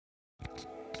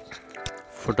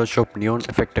Photoshop neon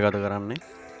effect එකද කරන්නේ.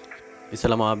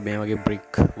 ඉස්සෙල්ලාම මේ වගේ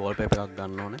brick wallpaper එකක්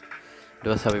ගන්න ඕනේ. ඊට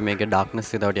පස්සේ අපි මේකේ darkness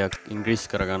එක තව ටිකක් increase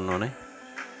කරගන්න ඕනේ.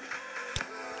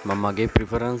 මම මගේ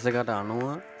preference එකට අනුව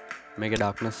මේකේ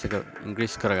darkness එක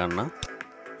increase කරගන්නම්.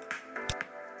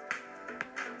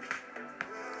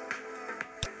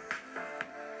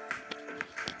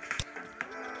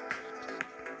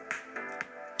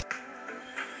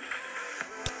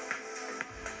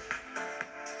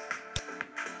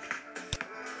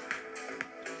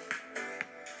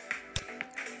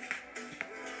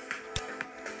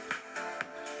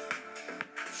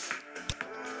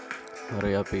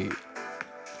 හරි අපි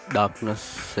darkness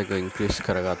එක increase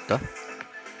කරගත්තා.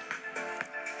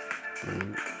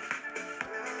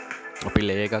 අපි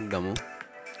layer එකක් ගමු.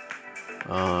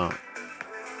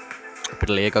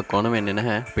 අපිට layer එකක් ඕන වෙන්නේ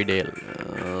නැහැ. අපි layer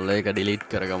එක delete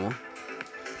කරගමු.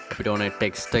 අපිට ඕනේ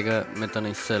text එක මෙතන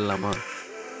ඉස්සෙල්ලාම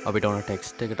අපිට ඕන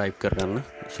text එක type කරගන්න.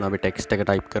 ඉතින් අපි text එක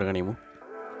type කරගෙන ඉමු.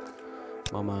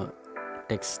 මම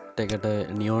text එකට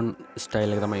neon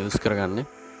style එක තමයි use කරගන්නේ.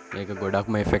 ඒක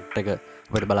ගොඩක්ම effect එක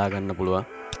අපිට බලා ගන්න පුළුවන්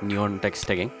neon text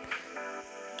එකෙන්.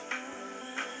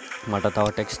 මට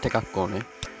තව text එකක් ඕනේ.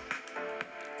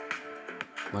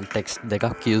 මම text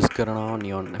දෙකක් use කරනවා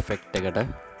neon effect එකට.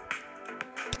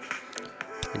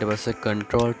 ඊට පස්සේ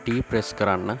control T press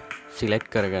කරන්න,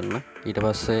 select කරගන්න. ඊට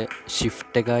පස්සේ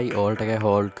shift එකයි alt එකයි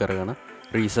hold කරගෙන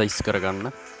resize කරගන්න.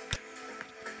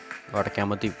 ඔයාලට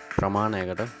කැමති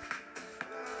ප්‍රමාණයකට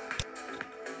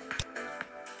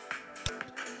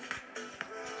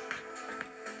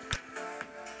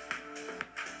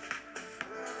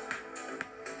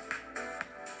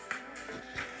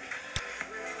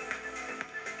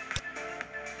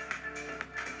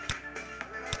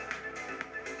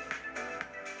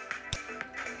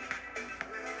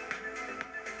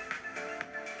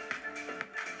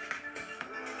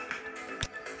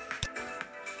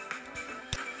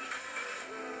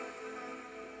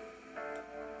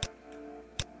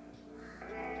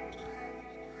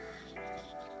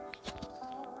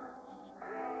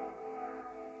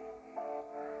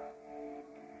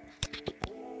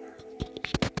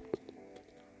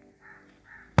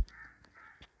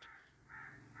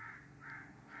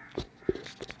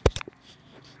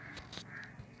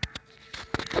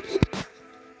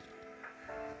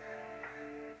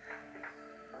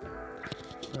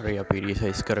හරි අපි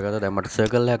resize කරගත්තා. දැන් මට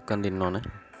circle එකක් අඳින්න ඕනේ.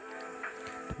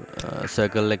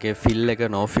 circle එකේ fill එක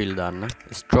no fill දාන්න.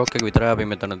 stroke එක විතරයි අපි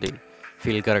මෙතනදී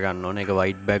fill කරගන්න ඕනේ. ඒක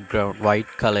white background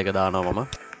white color එක දානවා මම.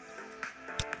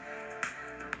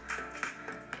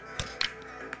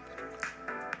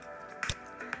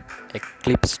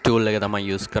 eclipse tool එක තමයි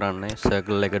use කරන්නේ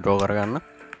circle එක draw කරගන්න.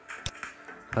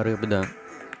 හරි අපි දැන්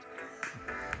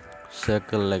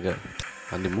circle එක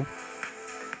අඳිමු.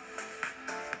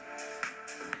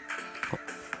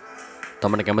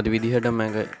 තමට කැමති විදිහට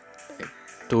මේක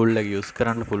tool එක use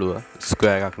කරන්න පුළුවන්.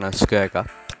 square එකක් නම් square එකක්.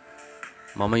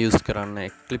 මම use කරන්නේ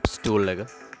eclipse tool එක.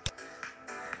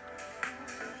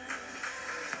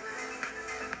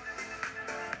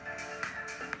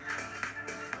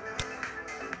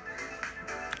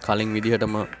 කලින්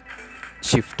විදිහටම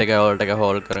shift එක alt එක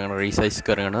hold කරගෙන resize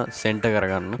කරගෙන center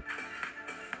කරගන්න.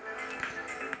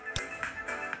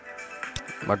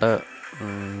 මට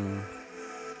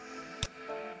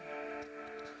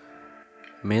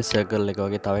මේ circle එක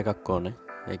වගේ තව එකක් ඕනේ.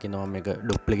 ඒකින් මම මේක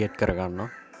duplicate කරගන්නවා.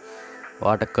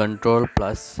 ඔයාට control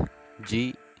plus G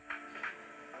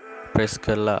press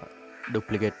කරලා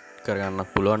duplicate කරගන්න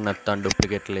පුළුවන්. නැත්නම්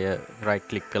duplicate layer right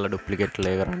click කරලා duplicate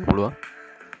layer කරන්න පුළුවන්.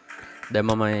 දැන්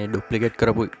මම මේ duplicate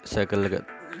කරපු circle එක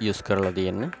use කරලා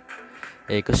තියෙන්නේ.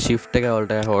 ඒක shift එක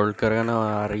alt එක hold කරගෙන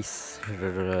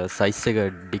size එක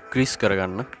decrease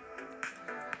කරගන්න.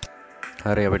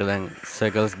 හරි අපිට දැන්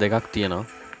circles දෙකක් තියෙනවා.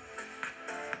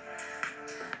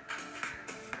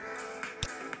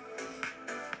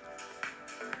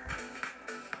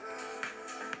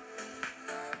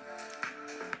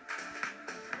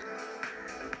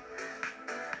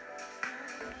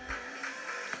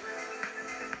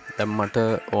 දැන් මට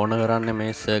ඕන කරන්නේ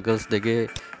මේ circles දෙකේ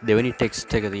දෙවෙනි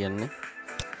text එක තියෙන්නේ.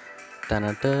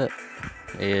 තැනට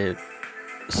ඒ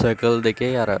circle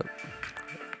දෙකේ අර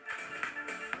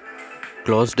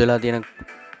closed වෙලා තියෙන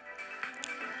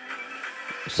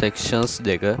sections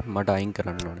දෙක මට අයින්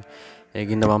කරන්න ඕනේ.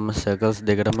 ඒකින්ද මම circles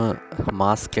දෙකටම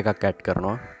mask එකක් add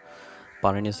කරනවා.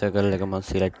 පළවෙනි circle එක මම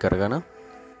select කරගෙන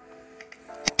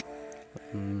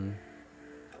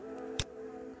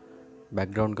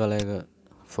background color එක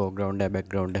foreground එක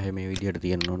background එක මේ විදිහට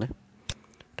තියෙන්න ඕනේ.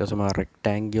 ඊට පස්සේ මම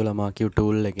rectangular marquee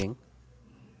tool එකෙන්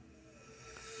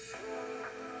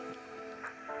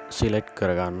select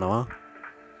කරගන්නවා.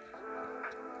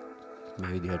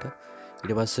 මේ විදිහට.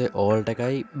 ඊට පස්සේ ඕල්ට්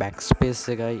එකයි බැක්ස්පේස්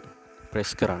එකයි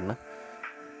ප්‍රෙස් කරන්න.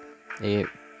 ඒ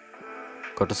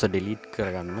කොටස ඩිලීට්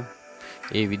කරගන්න.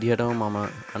 ඒ විදිහටම මම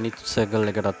අනිත්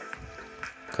සර්කල් එකටත්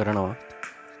කරනවා.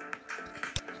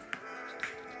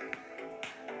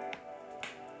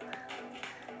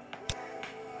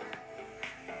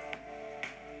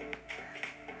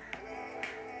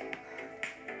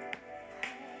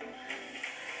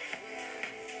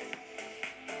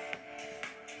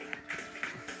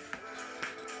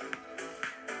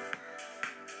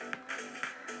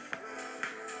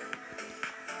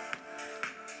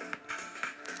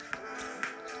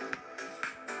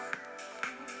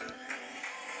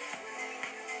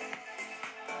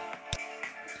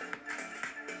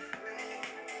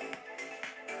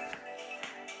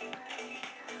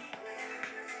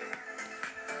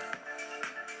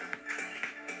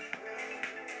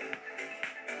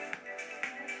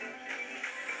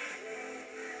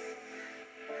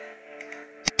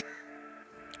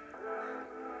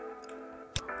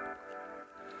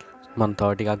 මම තව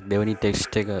ටිකක් දෙවෙනි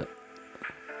ටෙක්ස්ට් එක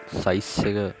සයිස්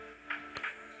එක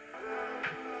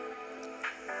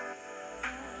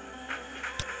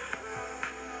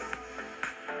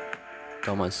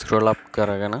තම ස්ක්‍රෝල් අප්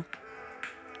කරගෙන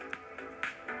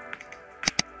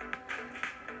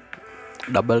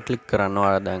ඩබල් ක්ලික්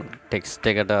කරනවා. දැන් ටෙක්ස්ට්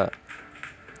එකට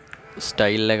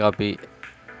ස්ටයිල් එක අපි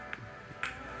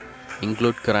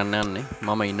ඉන්ක්ලූඩ් කරන්න යන්නේ.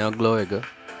 මම ඉනර් ග්ලෝ එක,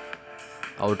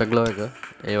 අවුටර් ග්ලෝ එක,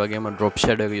 ඒ වගේම ඩ්‍රොප්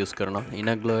ෂැඩෝ එක යූස් කරනවා.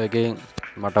 ඉනර් ග්ලෝ එකෙන්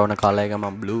මට ඕන කලර් එක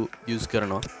මම බ්ලූ යූස්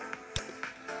කරනවා.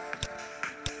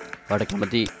 ඔයාලට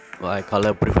කැමති ඔය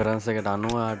කලර් ප්‍රිෆරන්ස් එකට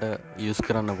අනුව ඔයාලට යූස්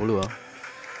කරන්න පුළුවන්.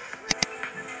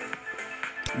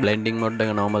 බ්ලෙන්ඩින් මොඩ්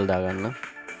එක නෝමල් දාගන්න.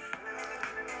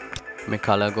 මේ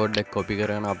කලර් කෝඩ් එක කොපි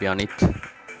කරගෙන අපි අනිත්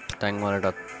තැන්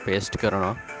වලටත් පේස්ට්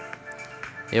කරනවා.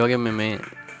 ඒ වගේම මේ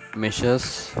මෙෂර්ස්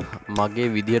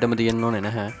මගේ විදියටම තියෙන්න ඕනේ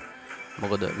නැහැ.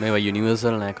 මොකද මේවා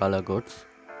යුනිවර්සල් නෑ කලර් කෝඩ්ස්.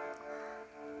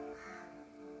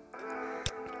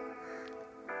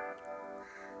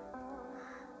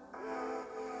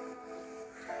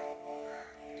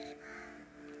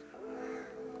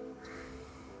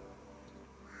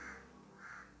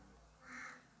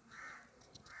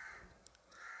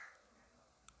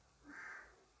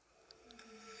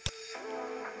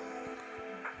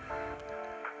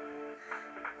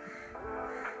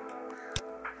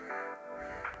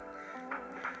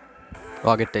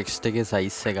 ඔයාගේ ටෙක්ස්ට් එකේ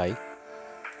සයිස් එකයි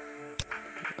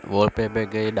වෝල්පේපර්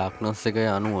එකේ ඩාර්ක්නස් එකේ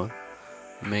අනුව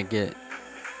මේකේ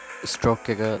ස්ට්‍රෝක්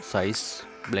එක සයිස්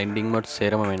බ්ලෙන්ඩින් මොඩ්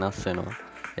සේරම වෙනස් වෙනවා.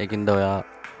 ඒකින්ද ඔයා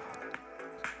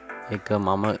ඒක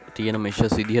මම තියෙන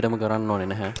මෙෂර්ස් විදිහටම කරන්න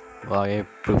ඕනේ නැහැ. ඔයාගේ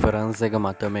ප්‍රිෆරන්ස් එක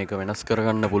මත මේක වෙනස්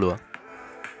කරගන්න පුළුවන්.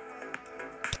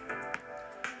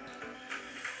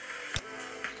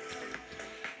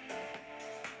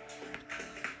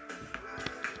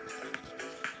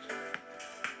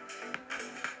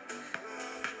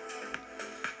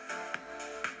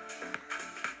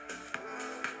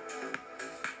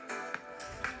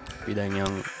 ඉදන්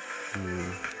යම්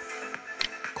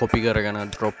කොපි කරගෙන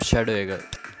ඩ්‍රොප් ෂැඩෝ එක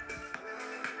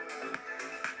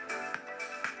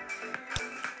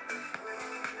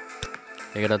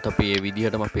ඒකටත් අපි ඒ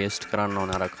විදිහටම පේස්ට් කරන්න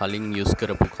ඕන. අර කලින් යූස්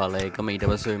කරපු කලර් එකම ඊට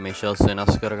පස්සේ මෙෂර්ස්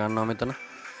වෙනස් කරගන්නවා මෙතන.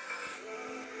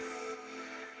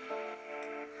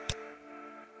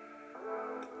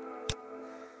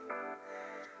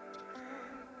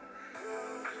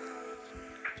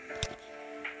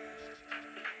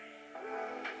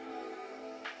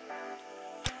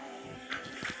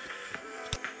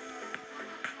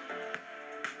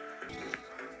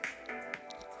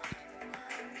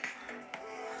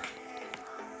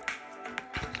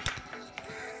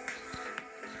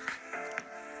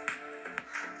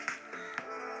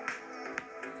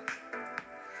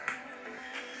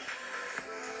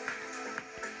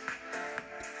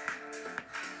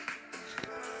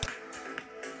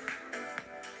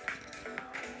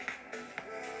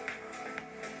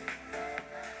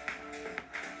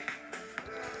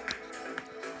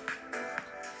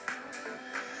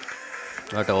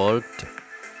 ඔයාලට ඕල්ට්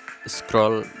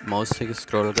ස්ක්‍රෝල් මවුස් එක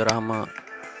ස්ක්‍රෝල් කරාම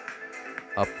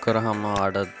අප් කරාම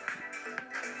ඔයාලට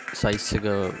සයිස් එක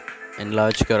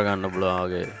එන්ලාර්ජ් කරගන්න පුළුවන්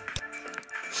වගේ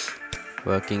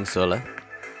වර්කින්ග්ස් වල.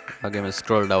 වගේම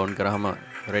ස්ක්‍රෝල් ඩවුන් කරාම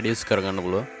රෙඩියුස් කරගන්න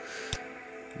පුළුවන්.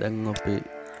 දැන් අපි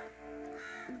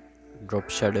ඩ්‍රොප්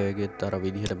ෂැඩෝ එකෙත් අර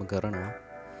විදිහටම කරනවා.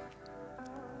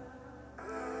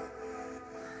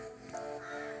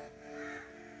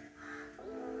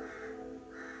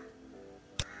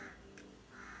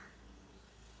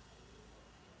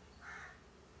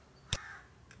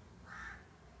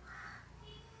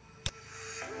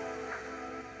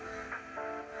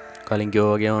 කලින්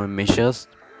කිව්වා වගේම measures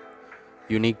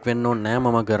unique වෙන්න ඕනේ නෑ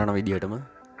මම කරන විදිහටම.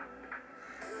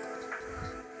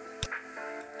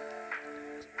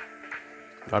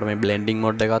 අර මේ blending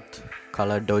mode එකත්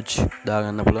color dodge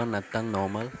දාගන්න පුළුවන්, නැත්නම්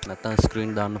normal නැත්නම්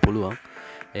screen දාන්න පුළුවන්.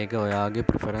 ඒක ඔයාගේ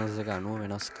preference එක අනුව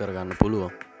වෙනස් කරගන්න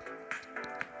පුළුවන්.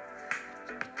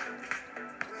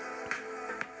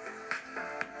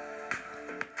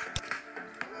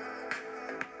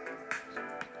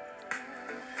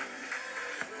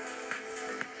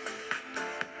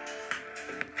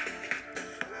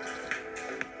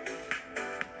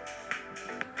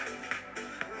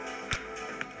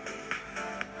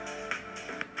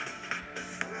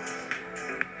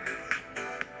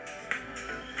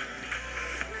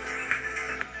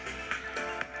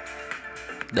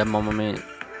 දැන් මම මේ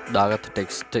දාගත්ත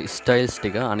ටෙක්ස්ට් ස්ටයිල්ස්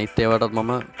ටික අනිත් ඒවාටත්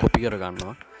මම කොපි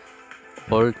කරගන්නවා.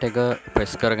 Alt එක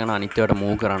ප්‍රෙස් කරගෙන අනිත් ඒවාට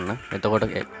මූව් කරන්න. එතකොට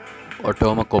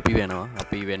ඔටෝම කොපි වෙනවා.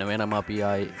 අපි වෙන වෙනම අපි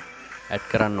ආයි ඇඩ්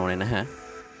කරන්න ඕනේ නැහැ.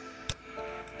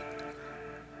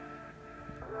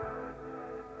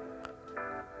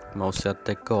 mouse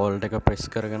එකත් එක්ක Alt එක ප්‍රෙස්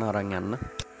කරගෙන අරන් යන්න.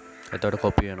 එතකොට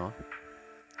කොපි වෙනවා.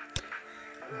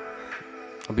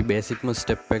 අපි බේසික්ම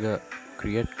ස්ටෙප් එක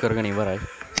ක්‍රියේට් කරගෙන ඉවරයි.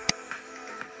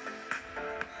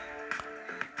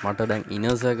 මට දැන්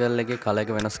ඉනර් සර්කල් එකේ කලර්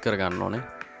එක වෙනස් කරගන්න ඕනේ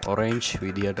ඔරෙන්ජ්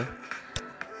විදියට.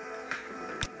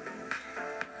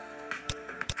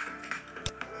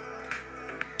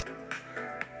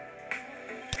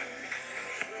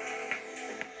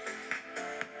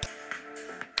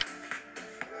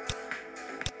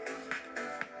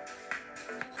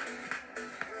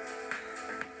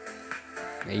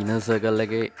 ඉනර් සර්කල්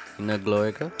එකේ ඉනර් ග්ලෝ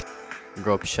එක,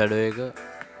 ඩ්‍රොප් ෂැඩෝ එක,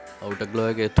 අවුටර් ග්ලෝ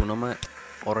එක තුනම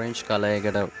ඔරෙන්ජ් කලර්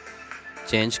එකට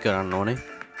චේන්ජ් කරන්න ඕනේ.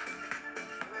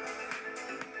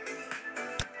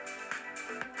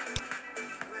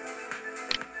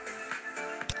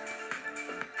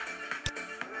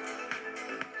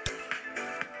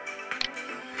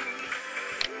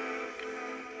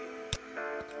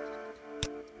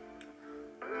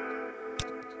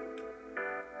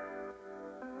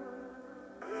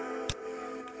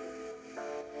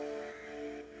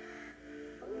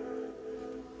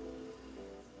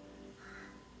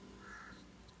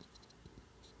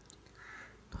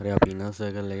 හරි අපි ඉනර්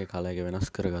සර්කල් එකේ කලර් එක වෙනස්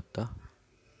කරගත්තා.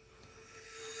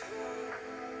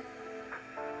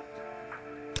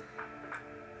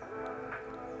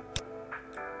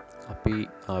 අපි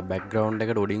බෑග්ග්‍රවුන්ඩ්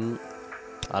එකට උඩින්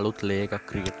අලුත් ලේ එකක්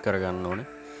ක්‍රියේට් කරගන්න ඕනේ.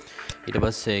 ඊට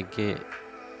පස්සේ ඒකේ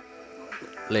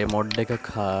ලේ මොඩ් එක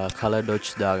කලර් ඩොච්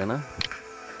දාගෙන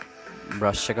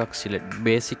බ්‍රෂ් එකක් සිලෙක්ට්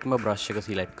බේසික්ම බ්‍රෂ් එක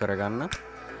සිලෙක්ට් කරගන්න.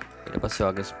 ඊට පස්සේ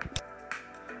වගේ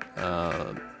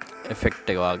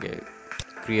එෆෙක්ට් එක වගේ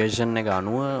ක්‍රියේෂන් එක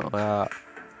අනුව ඔයා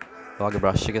ඔයාගේ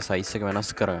බ්‍රෂ් එකේ සයිස් එක වෙනස්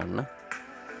කරගන්න.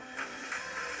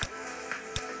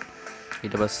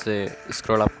 ඊට පස්සේ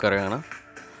ස්ක්‍රෝල් අප් කරගෙන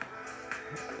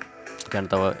දැන්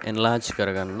තව එන්ලාර්ජ්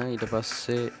කරගන්න. ඊට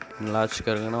පස්සේ එන්ලාර්ජ්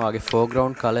කරගෙන ඔයාගේ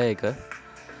ෆෝග්‍රවුන්ඩ් කලර් එක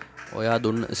ඔයා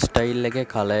දුන්න ස්ටයිල් එකේ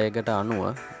කලර් එකට අනුව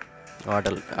ඔයාට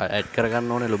ඇඩ්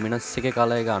කරගන්න ඕනේ ලුමිනස් එකේ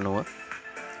කලර් එක අනුව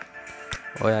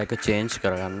ඔයා ඒක චේන්ජ්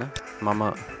කරගන්න. මම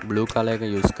බ්ලූ කලර් එක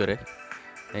යූස් කරේ.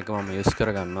 ඒක මම යූස්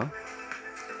කරගන්නවා.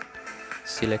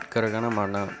 සිලෙක්ට් කරගෙන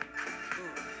මම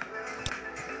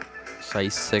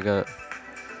සයිස් එක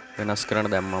වෙනස්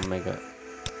කරන දැන් මම මේක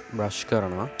බ්‍රෂ්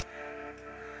කරනවා.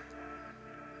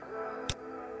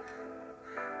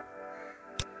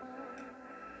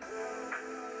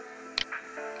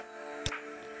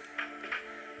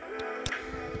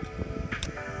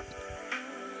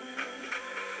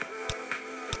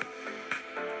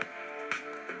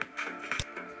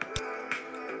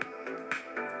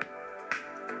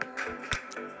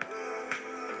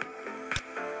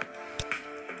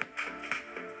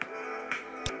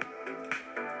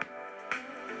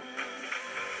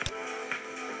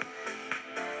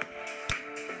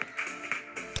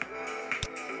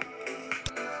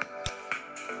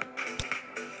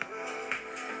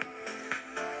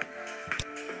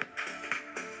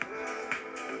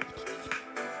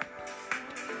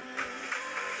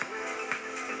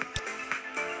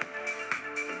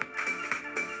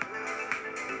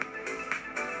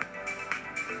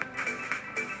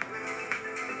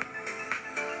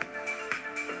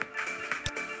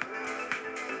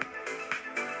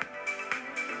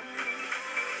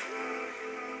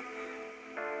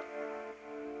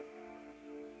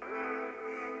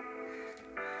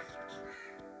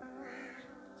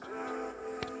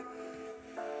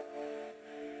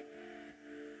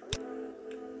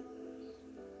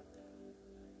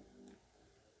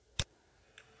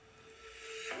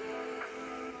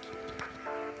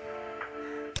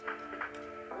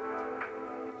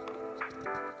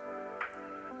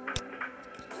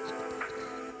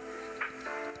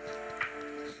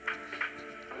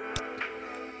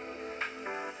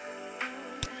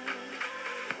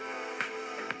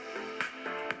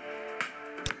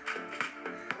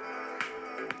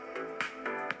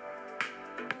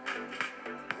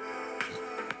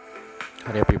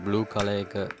 හරි අපි blue color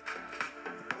එක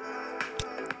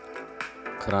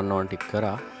කරන්න ඕන ටික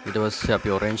කරා. ඊට පස්සේ අපි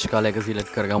orange color එක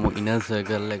select කරගමු inner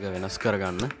circle එක වෙනස්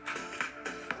කරගන්න.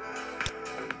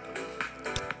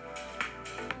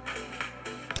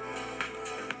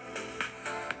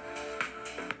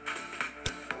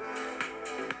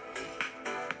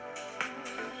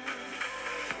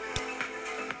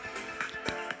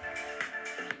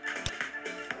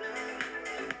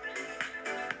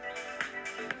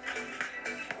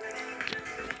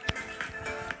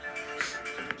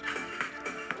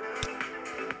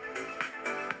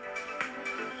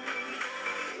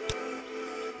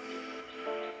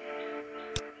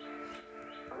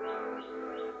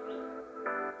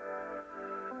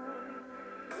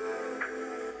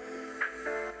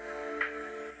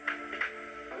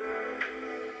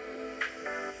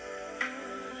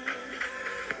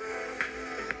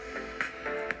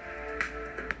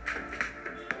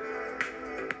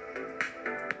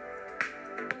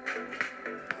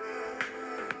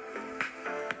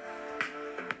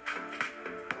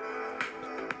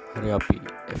 හරි අපි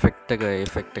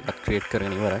effect එකක් create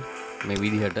කරගෙන ඉවරයි. මේ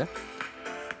විදිහට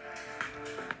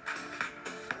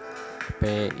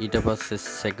අපේ ඊට පස්සේ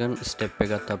second step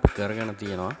එකත් අපි කරගෙන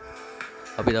තියෙනවා.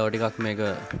 අපි තව ටිකක් මේක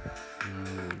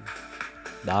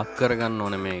dark කරගන්න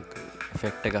ඕනේ. මේ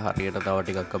effect එක හරියට තව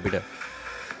ටිකක් අපිට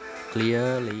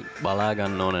clearly බලා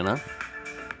ගන්න ඕනේ නා.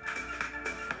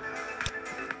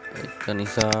 ඒක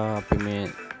නිසා අපි මේ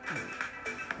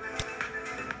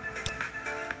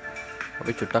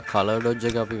අපි චුට්ටක් color dodge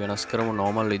එක අපි වෙනස් කරමු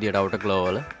normal විදියට outer glow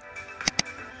වල.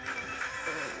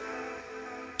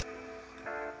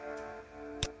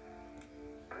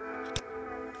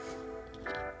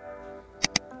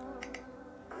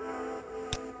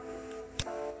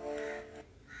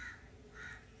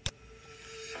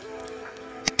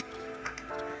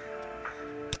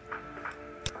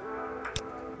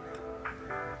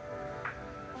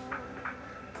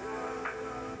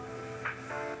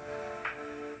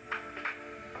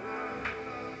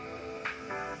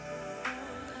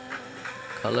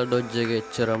 color dodge එක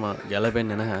එච්චරම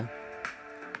ගැලපෙන්නේ නැහැ.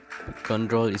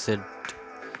 control Z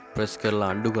press කරලා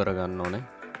undo කරගන්න ඕනේ.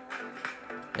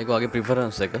 ඒක වගේ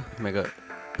preference එක. මේක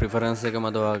preference එක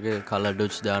මත වගේ color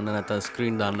dodge දාන්න නැත්නම්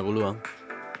screen දාන්න පුළුවන්.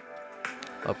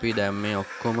 අපි දැන් මේ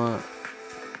ඔක්කොම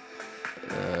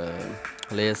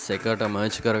layers එකට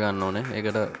merge කරගන්න ඕනේ.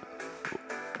 ඒකට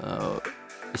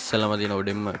ඉස්සෙල්ලාම දින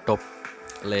උඩින්ම top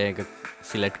layer එක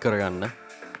select කරගන්න.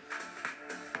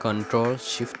 Control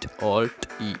Shift Alt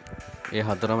E ඒ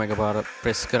හතරම එකපාර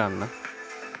press කරන්න.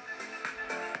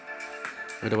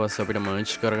 ඊට පස්සේ අපිට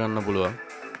merge කරගන්න පුළුවන්.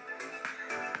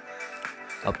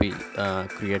 අපි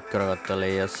create කරගත්ත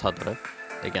layers හතර.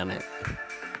 ඒ කියන්නේ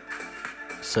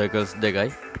circles දෙකයි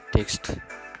text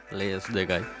layers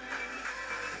දෙකයි.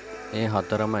 ඒ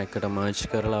හතරම එකට merge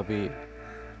කරලා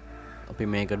අපි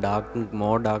මේක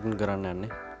more dark කරන්න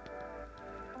යන්නේ.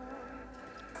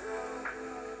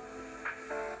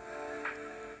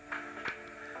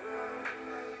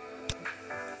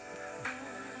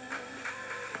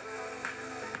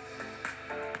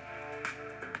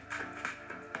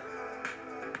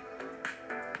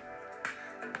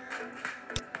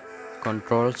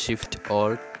 Control Shift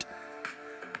Alt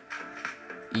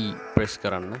E press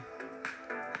කරන්න.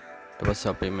 ඊට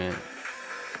පස්සේ අපි මේ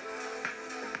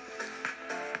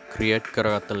create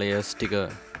කරගත්ත layers ටික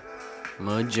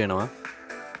merge වෙනවා.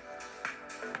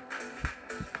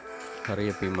 හරි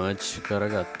අපි merge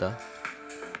කරගත්තා.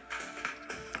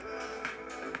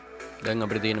 දැන්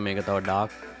අපිට තියෙන මේක තව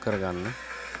dark කරගන්න.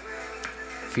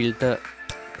 filter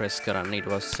press කරන්න. ඊට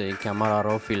පස්සේ camera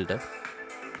raw filter.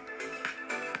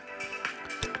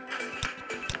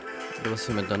 ඊට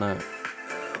පස්සේ මෙතන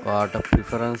ඔයාට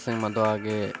preference එක මත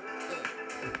වාගේ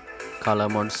color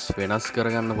modes වෙනස්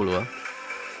කරගන්න පුළුවන්.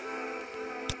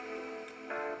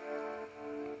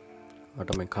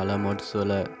 ඔයාට මේ color modes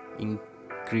වල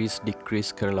increase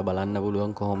decrease කරලා බලන්න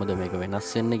පුළුවන් කොහොමද මේක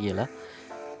වෙනස් වෙන්නේ කියලා.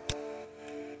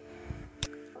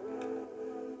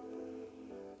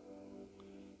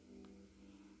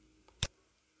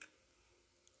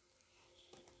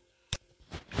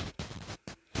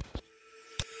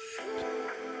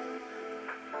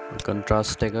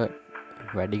 contrast එක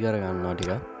වැඩි කර ගන්නවා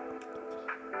ටිකක්.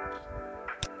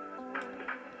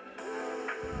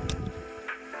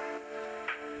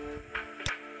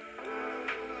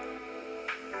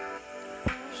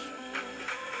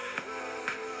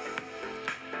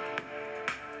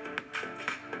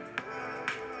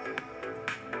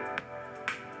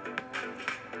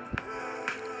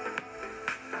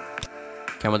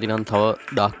 කැමති නම් තව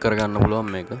ඩාර්ක් කරගන්න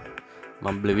පුළුවන් මේක.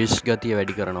 මම බ්ලවිෂ් ගතිය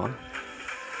වැඩි කරනවා.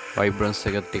 vibrance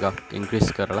එක ටිකක් increase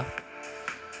කරලා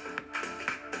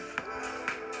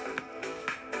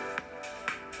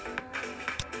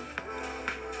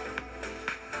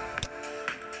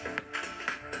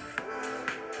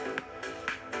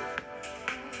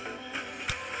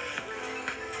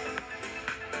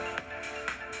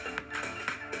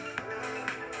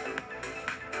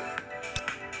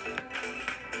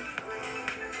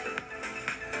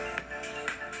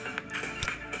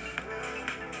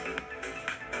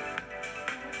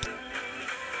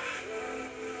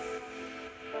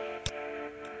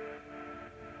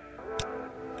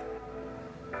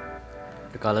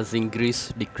කලර්ස් ඉන්ක්‍රීස්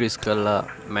ඩික්‍රීස් කරලා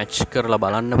මැච් කරලා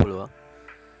බලන්න පුළුවන්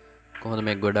කොහොමද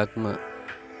මේ ගොඩක්ම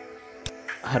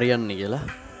හරියන්නේ කියලා.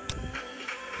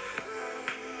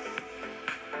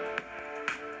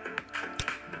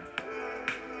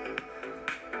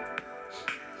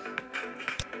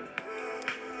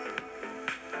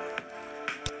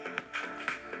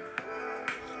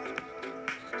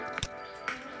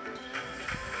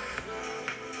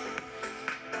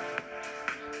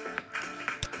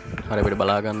 හරි අපිට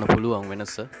බලා ගන්න පුළුවන්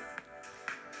වෙනස.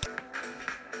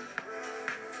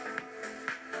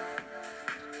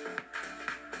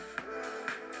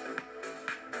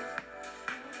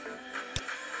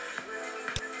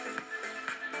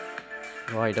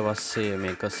 ඊට පස්සේ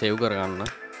මේක සේව් කරගන්න.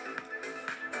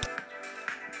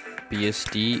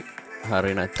 PST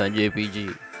හරි නැත්නම් JPG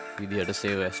විදිහට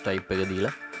save as type එක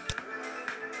දීලා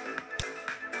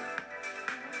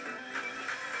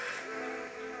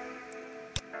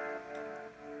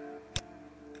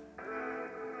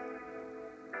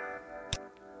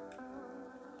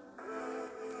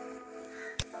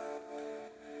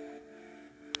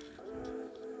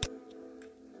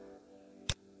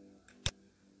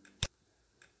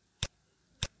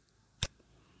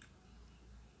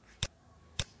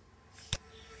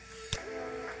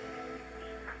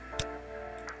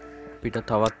අපිට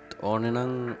තවත් ඕනේ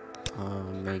නම්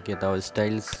මේකේ තව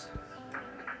ස්ටයිල්ස්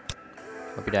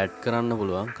අපිට ඇඩ් කරන්න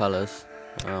පුළුවන් කලර්ස්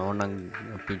ඕනනම්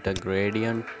අපිට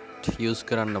ග්‍රේඩියන්ට් යූස්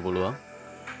කරන්න පුළුවන්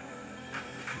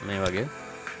මේ වගේ.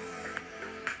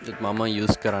 මම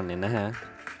යූස් කරන්නේ නැහැ.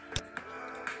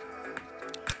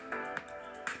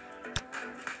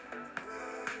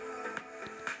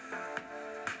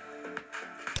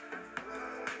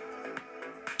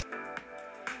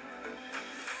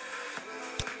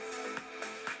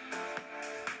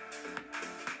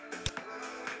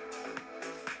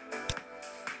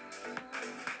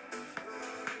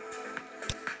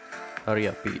 හරි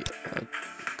අපි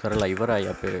කරලා ඉවරයි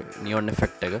අපේ නියොන්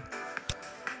එෆෙක්ට් එක.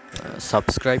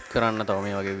 සබ්ස්ක්‍රයිබ් කරන්න තව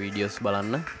මේ වගේ වීඩියෝස්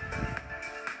බලන්න.